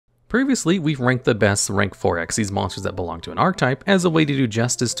Previously, we've ranked the best rank 4 Xyz monsters that belong to an archetype as a way to do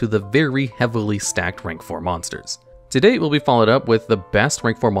justice to the very heavily stacked rank 4 monsters. Today will be followed up with the best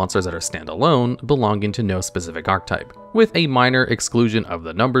rank 4 monsters that are standalone, belonging to no specific archetype, with a minor exclusion of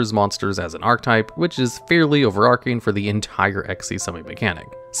the numbers monsters as an archetype, which is fairly overarching for the entire Xyz summon mechanic.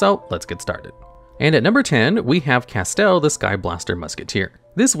 So let's get started. And at number 10, we have Castel, the Skyblaster Musketeer.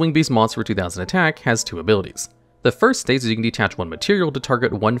 This wing-based monster with 2000 attack has two abilities. The first states you can detach one material to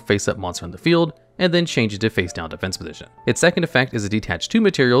target one face-up monster in the field, and then change it to face-down defense position. Its second effect is to detach two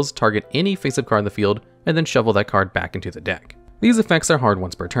materials, target any face-up card in the field, and then shovel that card back into the deck. These effects are hard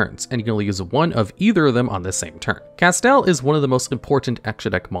once per turn, and you can only use one of either of them on the same turn. Castel is one of the most important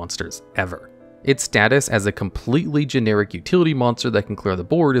extra deck monsters ever. Its status as a completely generic utility monster that can clear the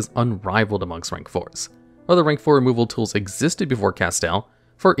board is unrivaled amongst rank 4s. Other rank 4 removal tools existed before Castel,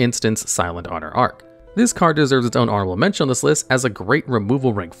 for instance Silent Honor Arc. This card deserves its own honorable mention on this list as a great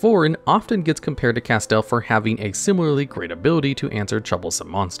removal rank 4 and often gets compared to Castel for having a similarly great ability to answer troublesome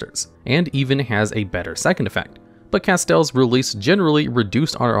monsters, and even has a better second effect. But Castel's release generally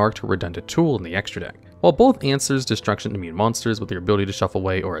reduced Honor Arc to a redundant tool in the extra deck. While both answers destruction immune monsters with the ability to shuffle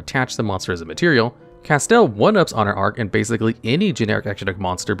away or attach the monster as a material, Castel one-ups Honor Arc and basically any generic extra deck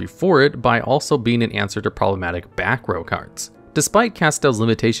monster before it by also being an answer to problematic back row cards. Despite Castel's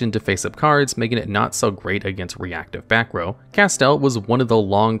limitation to face-up cards, making it not so great against reactive back row, Castel was one of the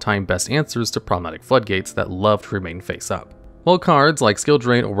long-time best answers to problematic floodgates that love to remain face-up. While cards like Skill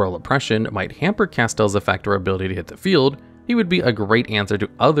Drain or Royal Oppression might hamper Castel's effect or ability to hit the field, he would be a great answer to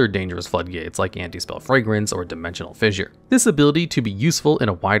other dangerous floodgates like Anti-Spell Fragrance or Dimensional Fissure. This ability to be useful in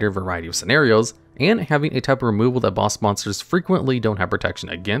a wider variety of scenarios, and having a type of removal that boss monsters frequently don't have protection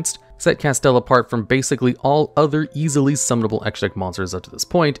against, set Castel apart from basically all other easily summonable extra deck monsters up to this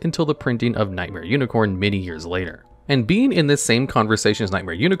point until the printing of Nightmare Unicorn many years later. And being in this same conversation as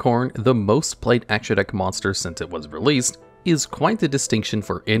Nightmare Unicorn, the most played extra deck monster since it was released, is quite the distinction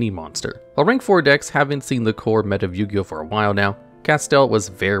for any monster. While rank 4 decks haven't seen the core meta of Yu-Gi-Oh for a while now, Castel was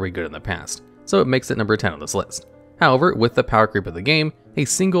very good in the past, so it makes it number 10 on this list. However, with the power creep of the game, a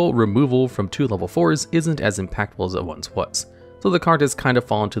single removal from 2 level 4s isn't as impactful as it once was, so the card has kind of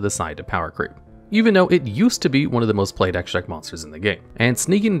fallen to the side to power creep, even though it used to be one of the most played extra deck monsters in the game. And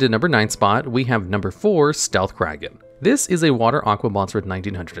sneaking into number 9 spot, we have number 4, Stealth Kragen. This is a water aqua monster with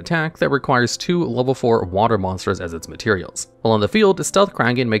 1900 attack that requires 2 level 4 water monsters as its materials. While on the field, Stealth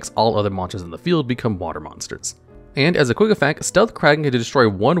Kragen makes all other monsters in the field become water monsters. And as a quick effect, Stealth Kragen can destroy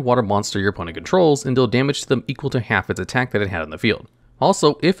one water monster your opponent controls and deal damage to them equal to half its attack that it had on the field.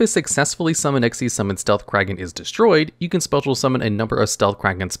 Also, if a successfully summoned Xyz summoned Stealth Kragen is destroyed, you can special summon a number of Stealth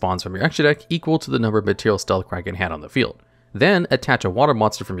Kragen spawns from your extra deck equal to the number of material Stealth Kragen had on the field. Then attach a water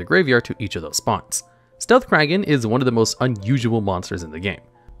monster from your graveyard to each of those spawns. Stealth Kragen is one of the most unusual monsters in the game.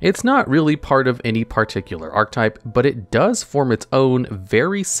 It's not really part of any particular archetype, but it does form its own,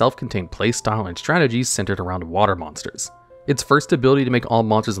 very self-contained playstyle and strategies centered around water monsters. Its first ability to make all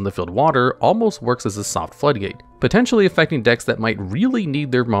monsters in the field water almost works as a soft floodgate, potentially affecting decks that might really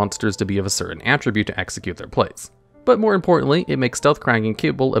need their monsters to be of a certain attribute to execute their plays. But more importantly, it makes Stealth Kragen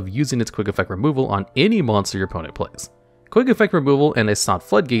capable of using its quick effect removal on any monster your opponent plays. Quick effect removal and a soft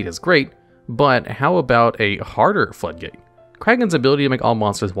floodgate is great, but how about a harder floodgate? Kragen's ability to make all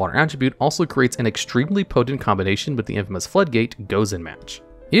monsters water attribute also creates an extremely potent combination with the infamous floodgate Gozen Match.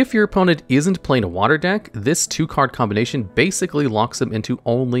 If your opponent isn't playing a water deck, this 2-card combination basically locks them into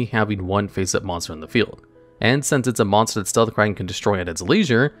only having one face-up monster in the field. And since it's a monster that Stealth Kragen can destroy at its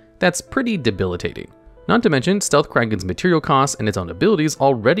leisure, that's pretty debilitating. Not to mention, Stealth Kragen's material costs and its own abilities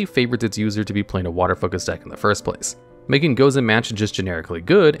already favors its user to be playing a water-focused deck in the first place, making Gozen Match just generically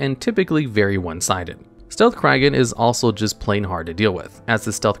good and typically very one-sided. Stealth Kragen is also just plain hard to deal with, as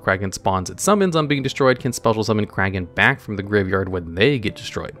the Stealth Kragen spawns it summons on being destroyed can special summon Kragen back from the graveyard when they get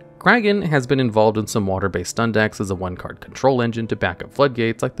destroyed. Kragen has been involved in some water-based stun decks as a 1-card control engine to back up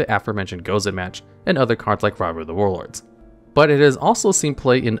floodgates like the aforementioned Gozen Match and other cards like Robber of the Warlords. But it has also seen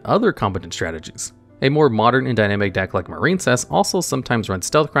play in other competent strategies. A more modern and dynamic deck like Marine Cess also sometimes runs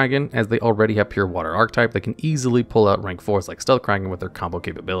Stealth Kragen, as they already have pure water archetype that can easily pull out rank 4s like Stealth Kragen with their combo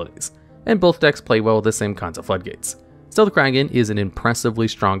capabilities. And both decks play well with the same kinds of floodgates. Stealth Kragen is an impressively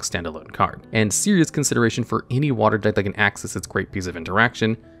strong standalone card, and serious consideration for any water deck that can access its great piece of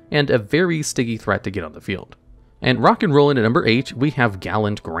interaction, and a very sticky threat to get on the field. And rock and roll in at number 8, we have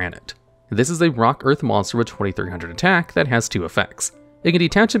Gallant Granite. This is a rock earth monster with 2300 attack that has 2 effects. It can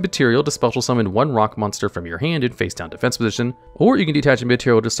detach a material to special summon one rock monster from your hand in face down defense position, or you can detach a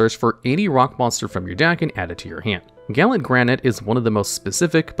material to search for any rock monster from your deck and add it to your hand. Gallant Granite is one of the most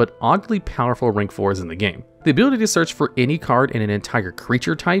specific but oddly powerful rank 4s in the game. The ability to search for any card in an entire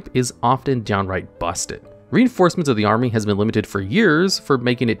creature type is often downright busted. Reinforcements of the army has been limited for years for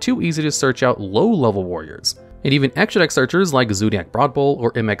making it too easy to search out low-level warriors. And even extra deck searchers like Zodiac Broadbowl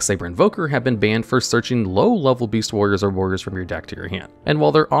or MX Saber Invoker have been banned for searching low-level beast warriors or warriors from your deck to your hand. And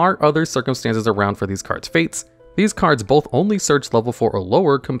while there are other circumstances around for these cards' fates, these cards both only search level 4 or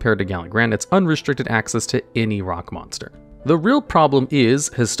lower compared to Gallant Granite's unrestricted access to any rock monster. The real problem is,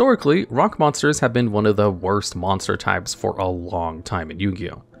 historically, rock monsters have been one of the worst monster types for a long time in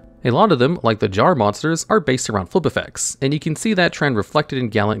Yu-Gi-Oh! A lot of them, like the jar monsters, are based around flip effects, and you can see that trend reflected in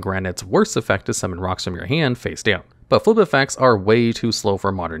Gallant Granite's worst effect to summon rocks from your hand face down. But flip effects are way too slow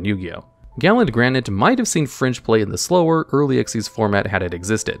for modern Yu-Gi-Oh! Gallant Granite might have seen fringe play in the slower, early Xyz format had it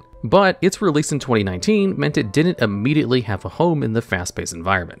existed, but its release in 2019 meant it didn't immediately have a home in the fast-paced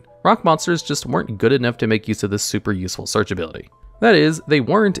environment. Rock monsters just weren't good enough to make use of this super useful search ability. That is, they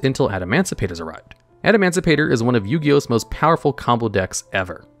weren't until Adamancepators arrived. Adamancipator is one of Yu-Gi-Oh's most powerful combo decks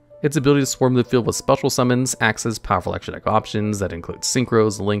ever. Its ability to swarm the field with special summons, access powerful extra deck options that include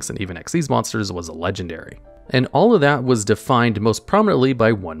synchros, links, and even Xyz monsters was legendary. And all of that was defined most prominently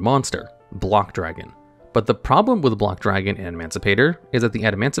by one monster, Block Dragon. But the problem with Block Dragon and Emancipator is that the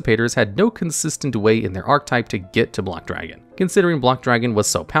Adamancipators had no consistent way in their archetype to get to Block Dragon. Considering Block Dragon was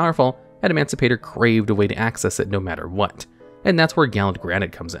so powerful, Adamancipator craved a way to access it no matter what. And that's where Gallant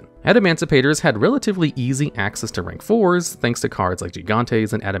Granite comes in. Adamancipators had relatively easy access to rank 4s thanks to cards like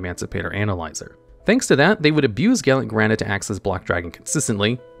Gigantes and Adamancipator Analyzer. Thanks to that, they would abuse Gallant Granite to access Block Dragon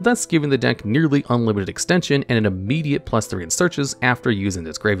consistently, thus giving the deck nearly unlimited extension and an immediate +3 in searches after using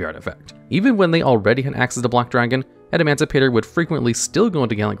this graveyard effect. Even when they already had access to Block Dragon, Adamancipator would frequently still go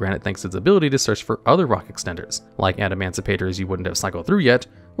into Gallant Granite thanks to its ability to search for other rock extenders, like Adamancipators you wouldn't have cycled through yet,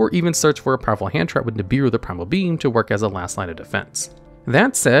 or even search for a powerful hand trap with Nibiru the Primal Beam to work as a last line of defense.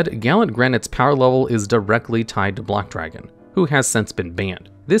 That said, Gallant Granite's power level is directly tied to Block Dragon, who has since been banned.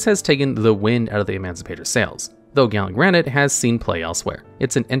 This has taken the wind out of the Emancipator's sails, though Gallant Granite has seen play elsewhere.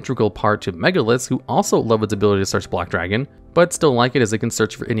 It's an integral part to Megaliths who also love its ability to search Block Dragon, but still like it as it can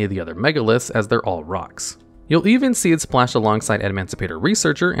search for any of the other Megaliths as they're all rocks. You'll even see it splashed alongside Adamancipator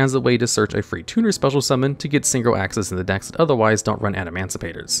Researcher as a way to search a free tuner special summon to get synchro access in the decks that otherwise don't run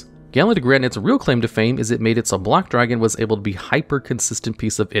Adamancipators. Gallant Granite's real claim to fame is it made it so Block Dragon was able to be hyper-consistent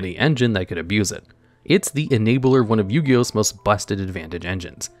piece of any engine that could abuse it. It's the enabler of one of Yu-Gi-Oh's most busted advantage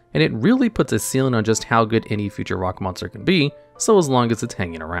engines, and it really puts a ceiling on just how good any future rock monster can be, so as long as it's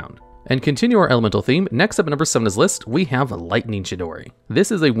hanging around. And continue our elemental theme, next up at number 7 on this list, we have Lightning Chidori.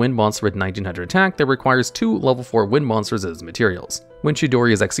 This is a wind monster with 1900 attack that requires 2 level 4 wind monsters as materials. When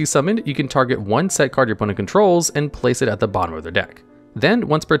Chidori is Xyz summoned, you can target one set card your opponent controls and place it at the bottom of their deck. Then,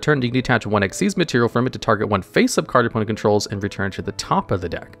 once per turn, you can detach one Xyz material from it to target one face-up card your opponent controls and return it to the top of the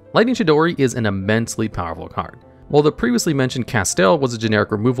deck. Lightning Chidori is an immensely powerful card. While the previously mentioned Castel was a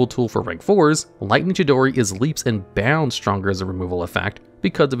generic removal tool for rank 4s, Lightning Chidori is leaps and bounds stronger as a removal effect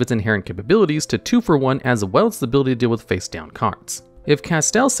because of its inherent capabilities to 2-for-1 as well as the ability to deal with face-down cards. If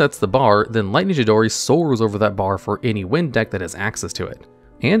Castel sets the bar, then Lightning Chidori soars over that bar for any wind deck that has access to it.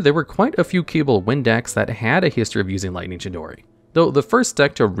 And there were quite a few capable wind decks that had a history of using Lightning Chidori, though the first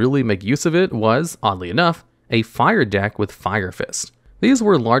deck to really make use of it was, oddly enough, a fire deck with Fire Fist. These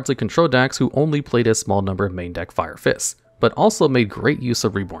were largely control decks who only played a small number of main deck Fire Fists, but also made great use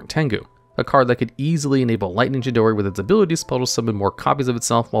of Reborn Tengu, a card that could easily enable Lightning Chidori with its ability to special summon more copies of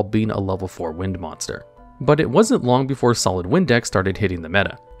itself while being a level 4 wind monster. But it wasn't long before solid wind decks started hitting the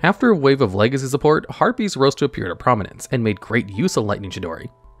meta. After a wave of legacy support, Harpies rose to appear to prominence and made great use of Lightning Chidori,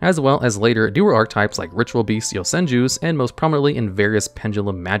 as well as later newer archetypes like Ritual Beast Yosenjus and most prominently in various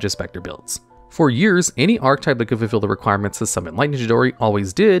Pendulum Magispector builds. For years, any archetype that could fulfill the requirements to summon Lightning Chidori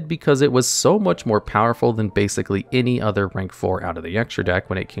always did because it was so much more powerful than basically any other rank 4 out of the extra deck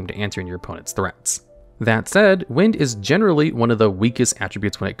when it came to answering your opponent's threats. That said, wind is generally one of the weakest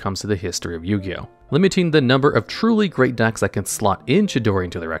attributes when it comes to the history of Yu-Gi-Oh!, limiting the number of truly great decks that can slot in Chidori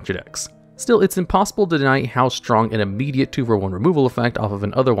into their extra decks. Still, it's impossible to deny how strong an immediate 2-for-1 removal effect off of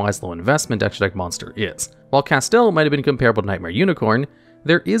an otherwise low investment extra deck monster is. While Castel might have been comparable to Nightmare Unicorn,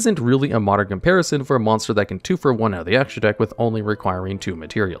 there isn't really a modern comparison for a monster that can 2-for-1 out of the extra deck with only requiring 2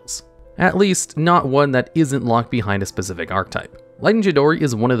 materials. At least, not one that isn't locked behind a specific archetype. Lightning Chidori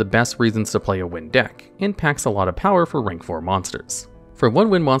is one of the best reasons to play a wind deck, and packs a lot of power for rank 4 monsters. From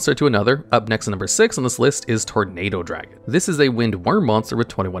one wind monster to another, up next at number 6 on this list is Tornado Dragon. This is a wind worm monster with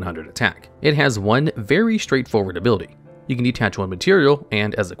 2100 attack. It has one very straightforward ability. you can detach one material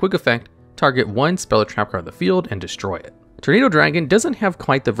and, as a quick effect, target one spell or trap card on the field and destroy it. Tornado Dragon doesn't have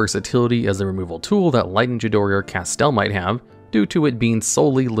quite the versatility as a removal tool that Lightning Chidori or Castel might have, due to it being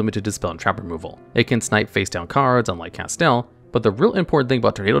solely limited to spell and trap removal. It can snipe face-down cards, unlike Castel, but the real important thing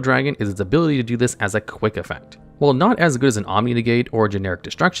about Tornado Dragon is its ability to do this as a quick effect. While not as good as an Omni Negate or a generic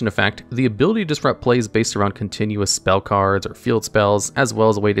destruction effect, the ability to disrupt plays based around continuous spell cards or field spells, as well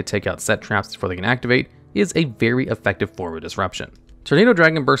as a way to take out set traps before they can activate, is a very effective form of disruption. Tornado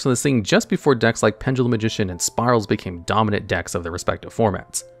Dragon burst on the scene just before decks like Pendulum Magician and Spirals became dominant decks of their respective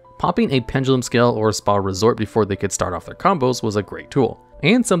formats. Popping a Pendulum Scale or a Spiral Resort before they could start off their combos was a great tool,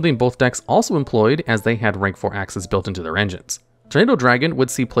 and something both decks also employed as they had rank 4 access built into their engines. Tornado Dragon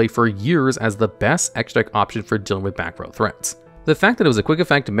would see play for years as the best extra deck option for dealing with back row threats. The fact that it was a quick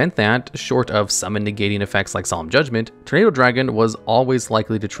effect meant that, short of summon negating effects like Solemn Judgment, Tornado Dragon was always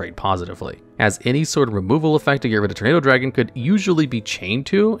likely to trade positively, as any sort of removal effect to get rid of Tornado Dragon could usually be chained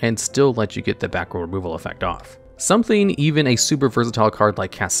to and still let you get the back row removal effect off. Something even a super versatile card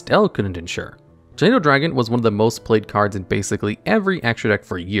like Castel couldn't ensure. Tornado Dragon was one of the most played cards in basically every extra deck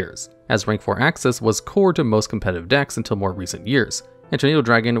for years, as rank 4 access was core to most competitive decks until more recent years, and Tornado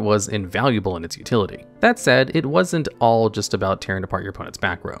Dragon was invaluable in its utility. That said, it wasn't all just about tearing apart your opponent's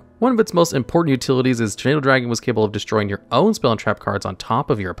back row. One of its most important utilities is Tornado Dragon was capable of destroying your own spell and trap cards on top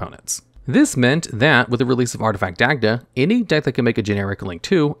of your opponent's. This meant that, with the release of Artifact Dagda, any deck that could make a generic Link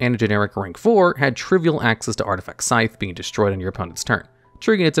 2 and a generic rank 4 had trivial access to Artifact Scythe being destroyed on your opponent's turn,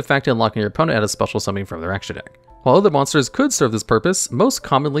 triggering its effect and locking your opponent out of special summoning from their extra deck. While other monsters could serve this purpose, most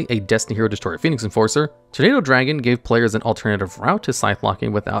commonly a Destiny Hero Destroyer Phoenix Enforcer, Tornado Dragon gave players an alternative route to Scythe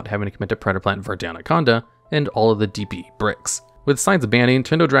locking without having to commit to Predaplant, Verdan, Anaconda, and all of the DP bricks. With Scythe's banning,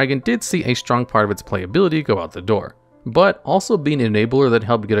 Tornado Dragon did see a strong part of its playability go out the door, but also being an enabler that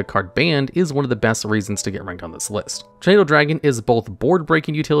helped get a card banned is one of the best reasons to get ranked on this list. Tornado Dragon is both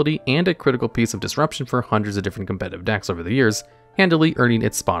board-breaking utility and a critical piece of disruption for hundreds of different competitive decks over the years, handily earning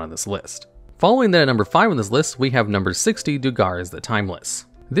its spot on this list. Following that at number 5 on this list, we have number 60, Dugares the Timeless.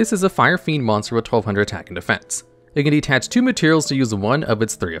 This is a Fire Fiend monster with 1200 attack and defense. It can detach 2 materials to use one of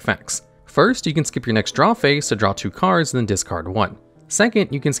its 3 effects. First, you can skip your next draw phase to draw 2 cards and then discard 1.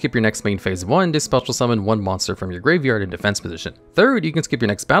 Second, you can skip your next main phase 1 to special summon 1 monster from your graveyard in defense position. Third, you can skip your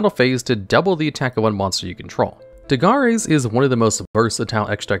next battle phase to double the attack of 1 monster you control. Dugares is one of the most versatile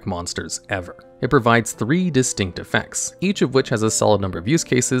extra deck monsters ever. It provides 3 distinct effects, each of which has a solid number of use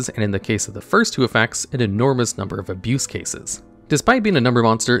cases, and in the case of the first 2 effects, an enormous number of abuse cases. Despite being a number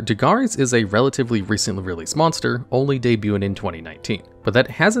monster, Dugares is a relatively recently released monster, only debuting in 2019, but that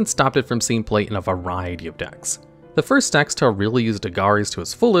hasn't stopped it from seeing play in a variety of decks. The first decks to really use Dugares to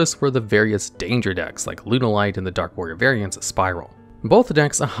its fullest were the various danger decks like Lunalight and the Dark Warrior variants of Spiral. Both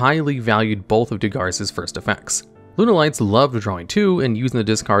decks highly valued both of Dugares' first effects. Lunalights loved drawing 2 and using the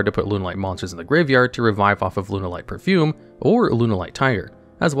discard to put Lunalight monsters in the graveyard to revive off of Lunalight Perfume or Lunalight Tiger,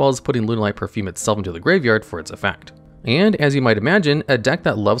 as well as putting Lunalight Perfume itself into the graveyard for its effect. And as you might imagine, a deck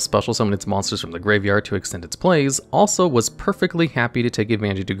that loves special summon its monsters from the graveyard to extend its plays also was perfectly happy to take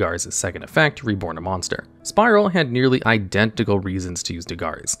advantage of Dugares' second effect, Reborn a Monster. Spiral had nearly identical reasons to use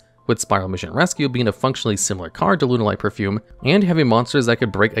Dugares, with Spiral Mission Rescue being a functionally similar card to Lunalight Perfume, and having monsters that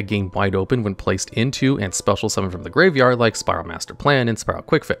could break a game wide open when placed into and special summoned from the graveyard like Spiral Master Plan and Spiral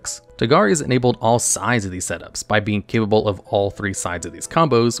Quick Fix. Dugares enabled all sides of these setups by being capable of all 3 sides of these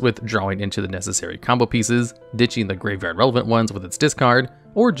combos, with drawing into the necessary combo pieces, ditching the graveyard relevant ones with its discard,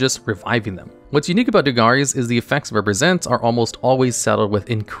 or just reviving them. What's unique about Dugares is the effects it represents are almost always saddled with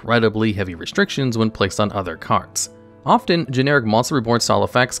incredibly heavy restrictions when placed on other cards. Often, generic Monster Reborn style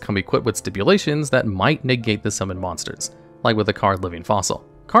effects come equipped with stipulations that might negate the summoned monsters, like with the card Living Fossil.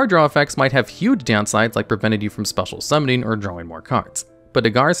 Card draw effects might have huge downsides like preventing you from special summoning or drawing more cards, but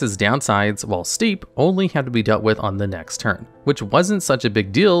Dugares' downsides, while steep, only have to be dealt with on the next turn, which wasn't such a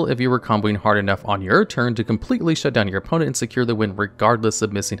big deal if you were comboing hard enough on your turn to completely shut down your opponent and secure the win regardless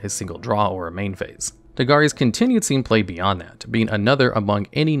of missing his single draw or a main phase. Dugares continued seeing play beyond that, being another among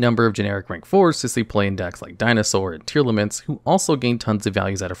any number of generic rank 4s to see play in decks like Dinosaur and Tearlaments, who also gained tons of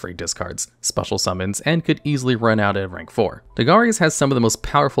values out of free discards, special summons, and could easily run out at rank 4. Dugares has some of the most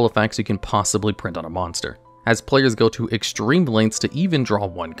powerful effects you can possibly print on a monster, as players go to extreme lengths to even draw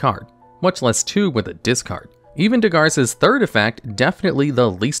 1 card, much less 2 with a discard. Even Dugares' third effect, definitely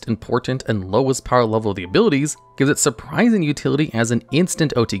the least important and lowest power level of the abilities, gives it surprising utility as an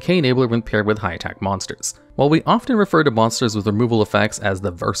instant OTK enabler when paired with high attack monsters. While we often refer to monsters with removal effects as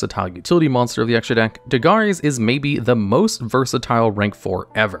the versatile utility monster of the extra deck, Dugares is maybe the most versatile rank 4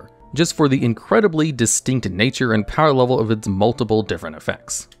 ever, just for the incredibly distinct nature and power level of its multiple different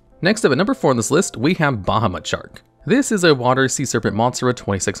effects. Next up at number 4 on this list, we have Bahamut Shark. This is a water sea serpent monster with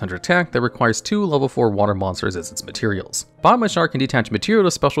 2600 attack that requires 2 level 4 water monsters as its materials. Bahamut Shark can detach material to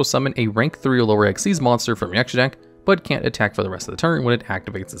special summon a rank 3 or lower Xyz monster from your extra deck, but can't attack for the rest of the turn when it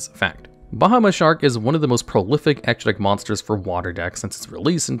activates this effect. Bahamut Shark is one of the most prolific extra deck monsters for water decks since its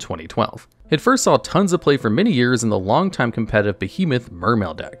release in 2012. It first saw tons of play for many years in the long-time competitive behemoth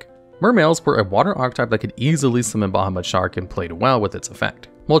Mermail deck. Mermails were a water archetype that could easily summon Bahamut Shark and played well with its effect.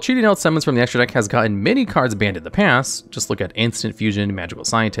 While cheating out summons from the extra deck has gotten many cards banned in the past, just look at Instant Fusion, Magical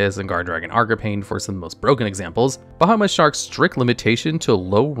Scientist, and Guard Dragon Archipane for some of the most broken examples, Bahamut Shark's strict limitation to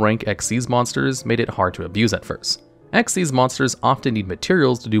low-rank Xyz monsters made it hard to abuse at first. Xyz monsters often need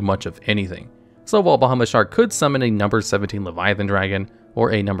materials to do much of anything, so while Bahamut Shark could summon a number 17 Leviathan Dragon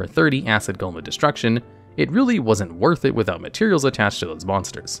or a number 30 Acid Golem of Destruction, it really wasn't worth it without materials attached to those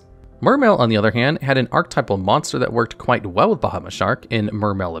monsters. Mermail, on the other hand, had an archetypal monster that worked quite well with Bahamut Shark in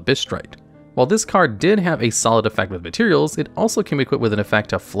Mermail Abyssstrike. While this card did have a solid effect with materials, it also came equipped with an effect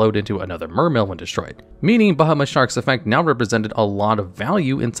to float into another Mermail when destroyed, meaning Bahamut Shark's effect now represented a lot of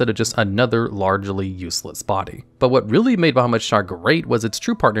value instead of just another largely useless body. But what really made Bahamut Shark great was its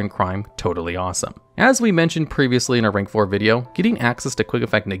true partner in crime, Totally Awesome. As we mentioned previously in our rank 4 video, getting access to quick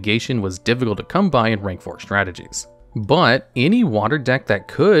effect negation was difficult to come by in rank 4 strategies. But any water deck that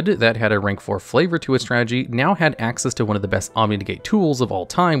had a rank 4 flavor to its strategy now had access to one of the best omni-negate tools of all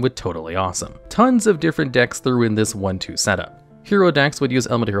time with Totally Awesome. Tons of different decks threw in this 1-2 setup. Hero decks would use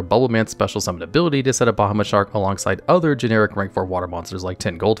Elemental Hero Bubbleman's special summon ability to set up Bahamut Shark alongside other generic rank 4 water monsters like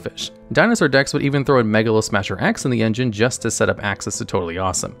 10 Goldfish. Dinosaur decks would even throw in Megalo Smasher X in the engine just to set up access to Totally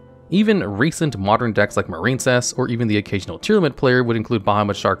Awesome. Even recent modern decks like Marincess or even the occasional Tearlament player would include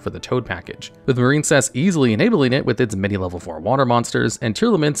Bahamut Shark for the Toad package, with Marincess easily enabling it with its many level 4 water monsters, and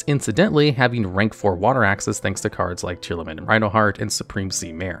Tearlaments incidentally having rank 4 water access thanks to cards like Tearlament and Rhinoheart and Supreme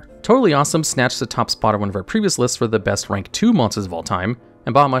Sea Mare. Totally Awesome snatched the top spot on one of our previous lists for the best rank 2 monsters of all time,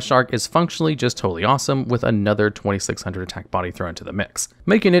 and Bahamut Shark is functionally just Totally Awesome with another 2600 attack body thrown into the mix,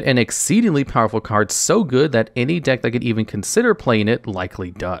 making it an exceedingly powerful card, so good that any deck that could even consider playing it likely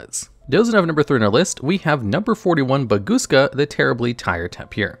does. Dozing of number 3 on our list, we have number 41 Bagooska, the terribly tired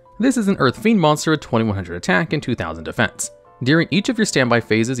Tapir. This is an Earth Fiend monster with 2100 attack and 2000 defense. During each of your standby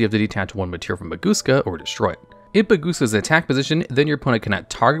phases, you have to detach one material from Bagooska or destroy it. If Bagooska is in attack position, then your opponent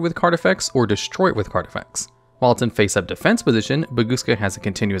cannot target with card effects or destroy it with card effects. While it's in face-up defense position, Bagooska has a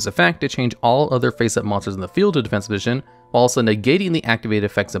continuous effect to change all other face-up monsters in the field to defense position, while also negating the activated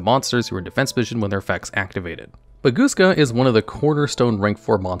effects of monsters who are in defense position when their effects activated. Bagooska is one of the cornerstone rank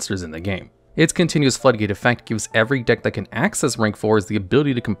 4 monsters in the game. Its continuous floodgate effect gives every deck that can access rank 4s the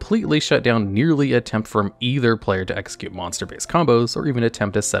ability to completely shut down nearly attempt from either player to execute monster-based combos or even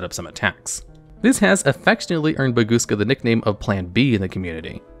attempt to set up some attacks. This has affectionately earned Bagooska the nickname of Plan B in the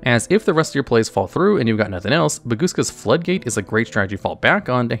community, as if the rest of your plays fall through and you've got nothing else, Bagooska's Floodgate is a great strategy to fall back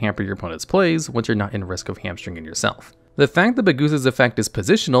on to hamper your opponent's plays once you're not in risk of hamstringing yourself. The fact that Bagooska's effect is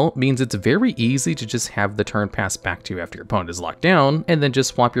positional means it's very easy to just have the turn pass back to you after your opponent is locked down, and then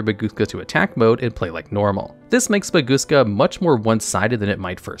just swap your Bagooska to attack mode and play like normal. This makes Bagooska much more one-sided than it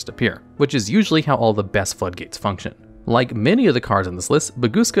might first appear, which is usually how all the best floodgates function. Like many of the cards on this list,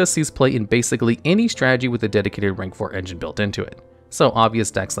 Bagooska sees play in basically any strategy with a dedicated rank 4 engine built into it. So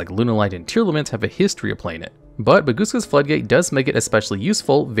obvious decks like Lunalight and Tearlament have a history of playing it. But Bagooska's Floodgate does make it especially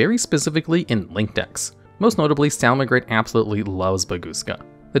useful, very specifically in Link decks. Most notably, Salamangreat absolutely loves Bagooska.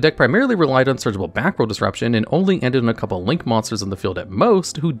 The deck primarily relied on Surgical Backroll Disruption and only ended on a couple Link monsters on the field at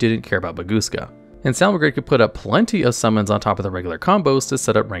most who didn't care about Bagooska. And Salamangreat could put up plenty of summons on top of the regular combos to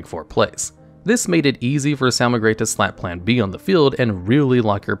set up rank 4 plays. This made it easy for Salamangreat to slap Plan B on the field and really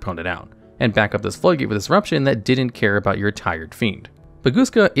lock your opponent out, and back up this Floodgate with Disruption that didn't care about your tired fiend.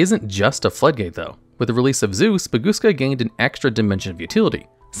 Bagooska isn't just a Floodgate though. With the release of Zeus, Bagooska gained an extra dimension of utility.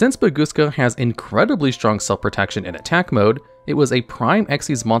 Since Bagooska has incredibly strong self-protection in attack mode, it was a prime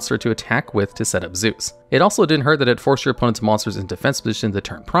Xyz monster to attack with to set up Zeus. It also didn't hurt that it forced your opponent's monsters in defense position the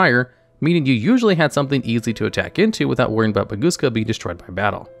turn prior, meaning you usually had something easy to attack into without worrying about Bagooska being destroyed by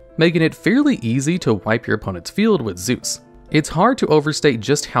battle, making it fairly easy to wipe your opponent's field with Zeus. It's hard to overstate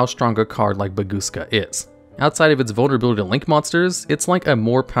just how strong a card like Bagooska is. Outside of its vulnerability to Link monsters, it's like a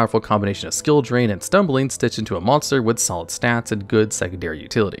more powerful combination of Skill Drain and Stumbling stitched into a monster with solid stats and good secondary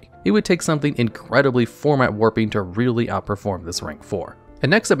utility. It would take something incredibly format warping to really outperform this rank 4. And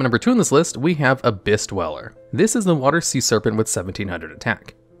next up at number 2 on this list, we have Abyss Dweller. This is the Water Sea Serpent with 1700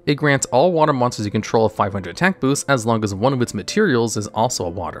 attack. It grants all water monsters you control a 500 attack boost as long as one of its materials is also a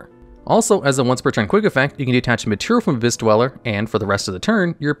water. Also, as a once per turn quick effect, you can detach a material from Abyss Dweller, and for the rest of the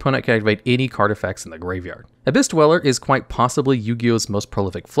turn, your opponent can activate any card effects in the graveyard. Abyss Dweller is quite possibly Yu-Gi-Oh's most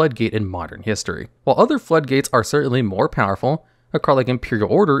prolific floodgate in modern history. While other floodgates are certainly more powerful, a card like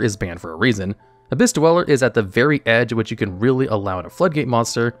Imperial Order is banned for a reason, Abyss Dweller is at the very edge at which you can really allow in a floodgate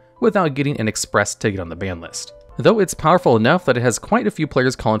monster without getting an express ticket on the ban list. Though it's powerful enough that it has quite a few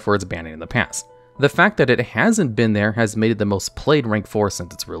players calling for its banning in the past. The fact that it hasn't been there has made it the most played rank 4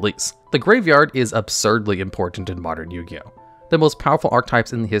 since its release. The graveyard is absurdly important in modern Yu-Gi-Oh! The most powerful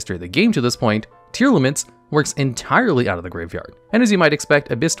archetypes in the history of the game to this point, Tearlaments, works entirely out of the graveyard. And as you might expect,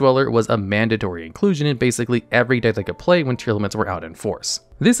 Abyss Dweller was a mandatory inclusion in basically every deck that could play when Tearlaments were out in force.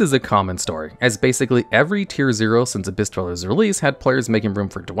 This is a common story, as basically every Tier 0 since Abyss Dweller's release had players making room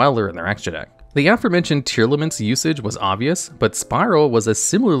for Dweller in their extra deck. The aforementioned Tearlaments usage was obvious, but Spiral was a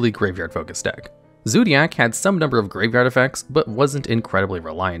similarly graveyard-focused deck. Zodiac had some number of graveyard effects, but wasn't incredibly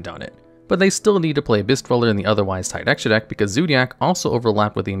reliant on it. But they still need to play Abyss Dweller in the otherwise tight extra deck because Zodiac also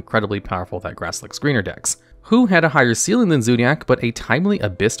overlapped with the incredibly powerful That Grass Looks Greener decks, who had a higher ceiling than Zodiac, but a timely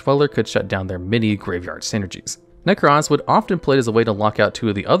Abyss Dweller could shut down their many graveyard synergies. Nekroz would often play as a way to lock out two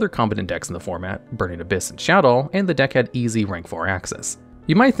of the other competent decks in the format, Burning Abyss and Shadow, and the deck had easy rank 4 access.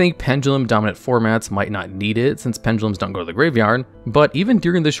 You might think Pendulum dominant formats might not need it since Pendulums don't go to the graveyard, but even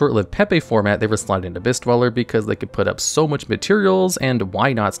during the short-lived Pepe format they were sliding into Abyss Dweller because they could put up so much materials, and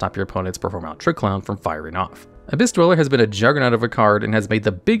why not stop your opponent's Perform Out Trick Clown from firing off. Abyss Dweller has been a juggernaut of a card and has made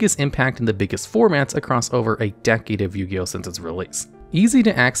the biggest impact in the biggest formats across over a decade of Yu-Gi-Oh! Since its release. Easy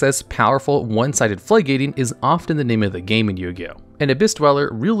to access, powerful, one-sided floodgating is often the name of the game in Yu-Gi-Oh! And Abyss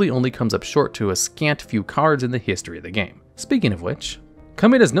Dweller really only comes up short to a scant few cards in the history of the game. Speaking of which,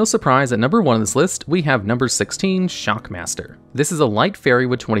 coming as no surprise at number 1 on this list, we have number 16, Shockmaster. This is a light fairy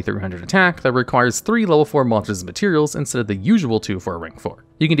with 2300 attack that requires 3 level 4 monsters and materials instead of the usual 2 for a rank 4.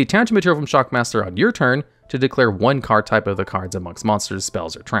 You can detach a material from Shockmaster on your turn to declare one card type of the cards amongst monsters,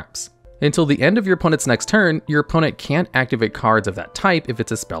 spells, or traps. Until the end of your opponent's next turn, your opponent can't activate cards of that type if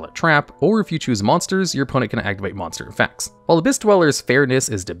it's a spell or trap, or if you choose monsters, your opponent can activate monster effects. While Abyss Dweller's fairness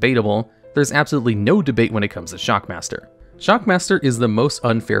is debatable, there's absolutely no debate when it comes to Shockmaster. Shockmaster is the most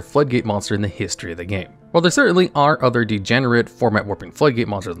unfair floodgate monster in the history of the game. While there certainly are other degenerate, format warping floodgate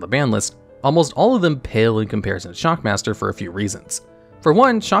monsters on the ban list, almost all of them pale in comparison to Shockmaster for a few reasons. For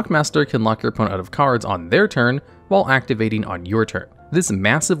one, Shockmaster can lock your opponent out of cards on their turn while activating on your turn. This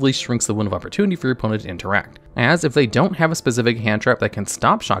massively shrinks the window of opportunity for your opponent to interact, as if they don't have a specific hand trap that can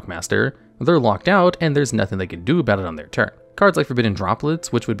stop Shockmaster, they're locked out and there's nothing they can do about it on their turn. Cards like Forbidden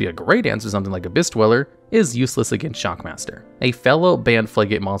Droplets, which would be a great answer to something like Abyss Dweller, is useless against Shockmaster. A fellow banned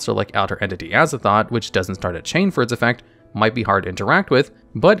floodgate monster like Outer Entity Azathoth, which doesn't start a chain for its effect, might be hard to interact with,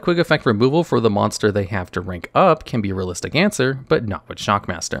 but quick effect removal for the monster they have to rank up can be a realistic answer, but not with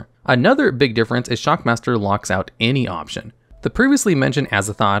Shockmaster. Another big difference is Shockmaster locks out any option. The previously mentioned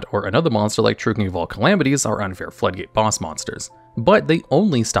Azathoth or another monster like True King of All Calamities are unfair floodgate boss monsters, but they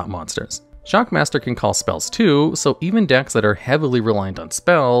only stop monsters. Shockmaster can call spells too, so even decks that are heavily reliant on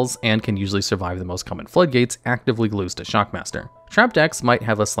spells and can usually survive the most common floodgates actively lose to Shockmaster. Trap decks might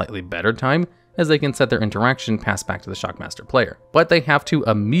have a slightly better time, as they can set their interaction pass back to the Shockmaster player, but they have to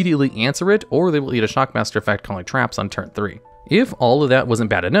immediately answer it or they will eat a Shockmaster effect calling traps on turn 3. If all of that wasn't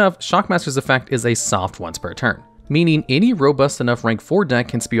bad enough, Shockmaster's effect is a soft once per turn, meaning any robust enough rank 4 deck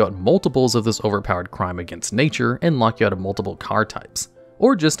can spew out multiples of this overpowered crime against nature and lock you out of multiple card types,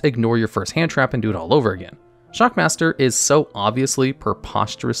 or just ignore your first hand trap and do it all over again. Shockmaster is so obviously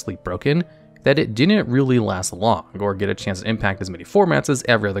preposterously broken that it didn't really last long or get a chance to impact as many formats as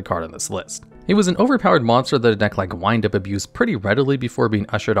every other card on this list. It was an overpowered monster that a deck like Wind Up abused pretty readily before being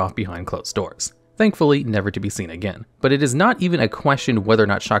ushered off behind closed doors. Thankfully, never to be seen again. But it is not even a question whether or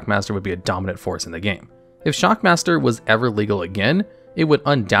not Shockmaster would be a dominant force in the game. If Shockmaster was ever legal again, it would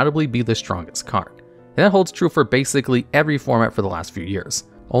undoubtedly be the strongest card. And that holds true for basically every format for the last few years.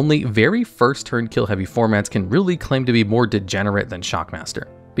 Only very first turn kill heavy formats can really claim to be more degenerate than Shockmaster,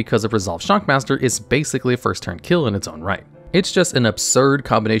 because of Resolve Shockmaster is basically a first turn kill in its own right. It's just an absurd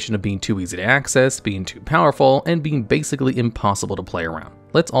combination of being too easy to access, being too powerful, and being basically impossible to play around.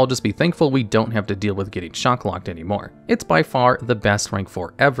 Let's all just be thankful we don't have to deal with getting shock locked anymore. It's by far the best rank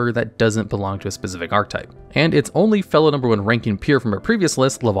 4 ever that doesn't belong to a specific archetype. And its only fellow number 1 ranking peer from our previous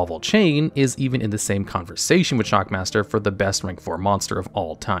list, Lavalval Chain, is even in the same conversation with Shockmaster for the best rank 4 monster of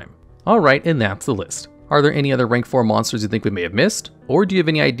all time. Alright, and that's the list. Are there any other rank 4 monsters you think we may have missed? Or do you have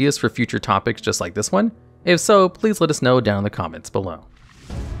any ideas for future topics just like this one? If so, please let us know down in the comments below.